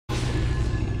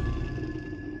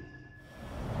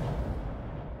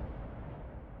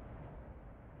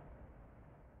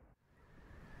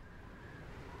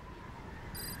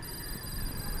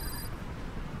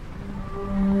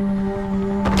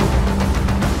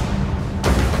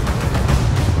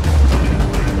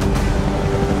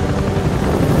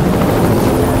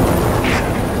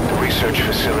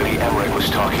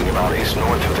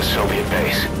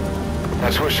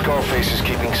That's where Skullface is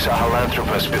keeping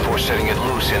Sahelanthropus before setting it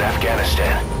loose in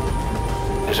Afghanistan.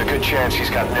 There's a good chance he's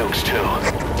got nukes, too.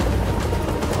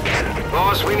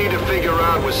 Boss, we need to figure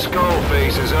out what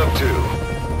Skullface is up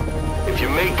to. If you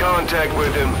make contact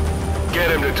with him, get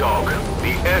him to talk.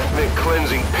 The ethnic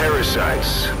cleansing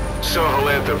parasites,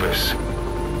 Sahelanthropus.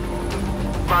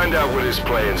 Find out what his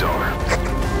plans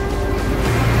are.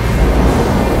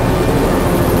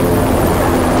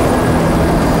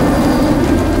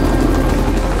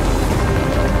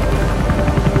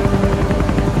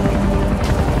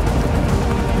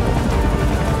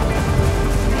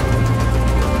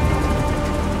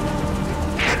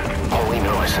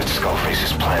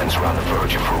 Skullface's plans are on the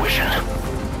verge of fruition.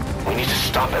 We need to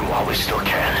stop him while we still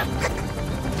can.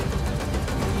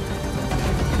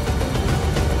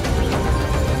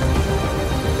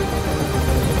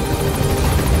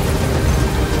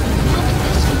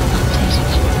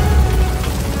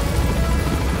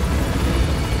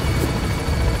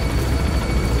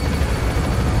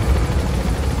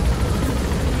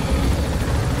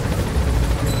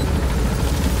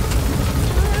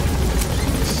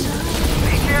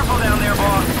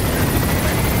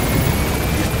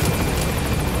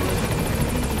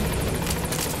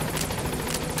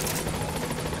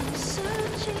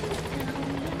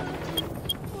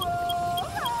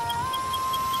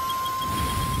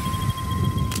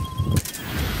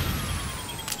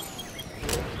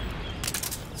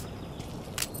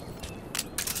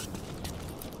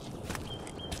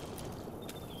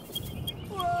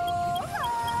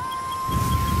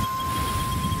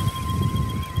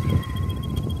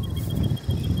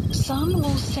 Sun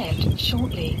will set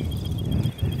shortly.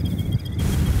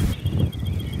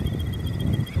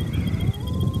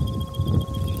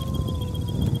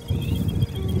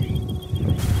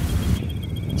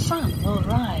 Sun will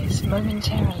rise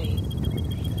momentarily.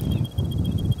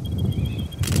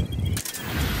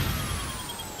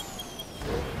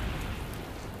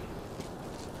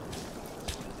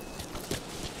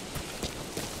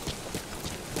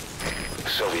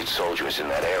 Soviet soldiers in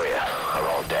that area are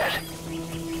all dead.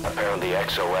 Apparently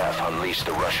XOF unleashed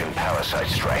the Russian parasite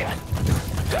strain.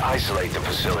 To isolate the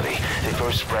facility, they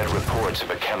first spread reports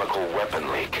of a chemical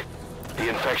weapon leak. The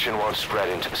infection won't spread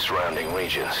into the surrounding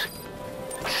regions.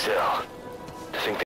 Still,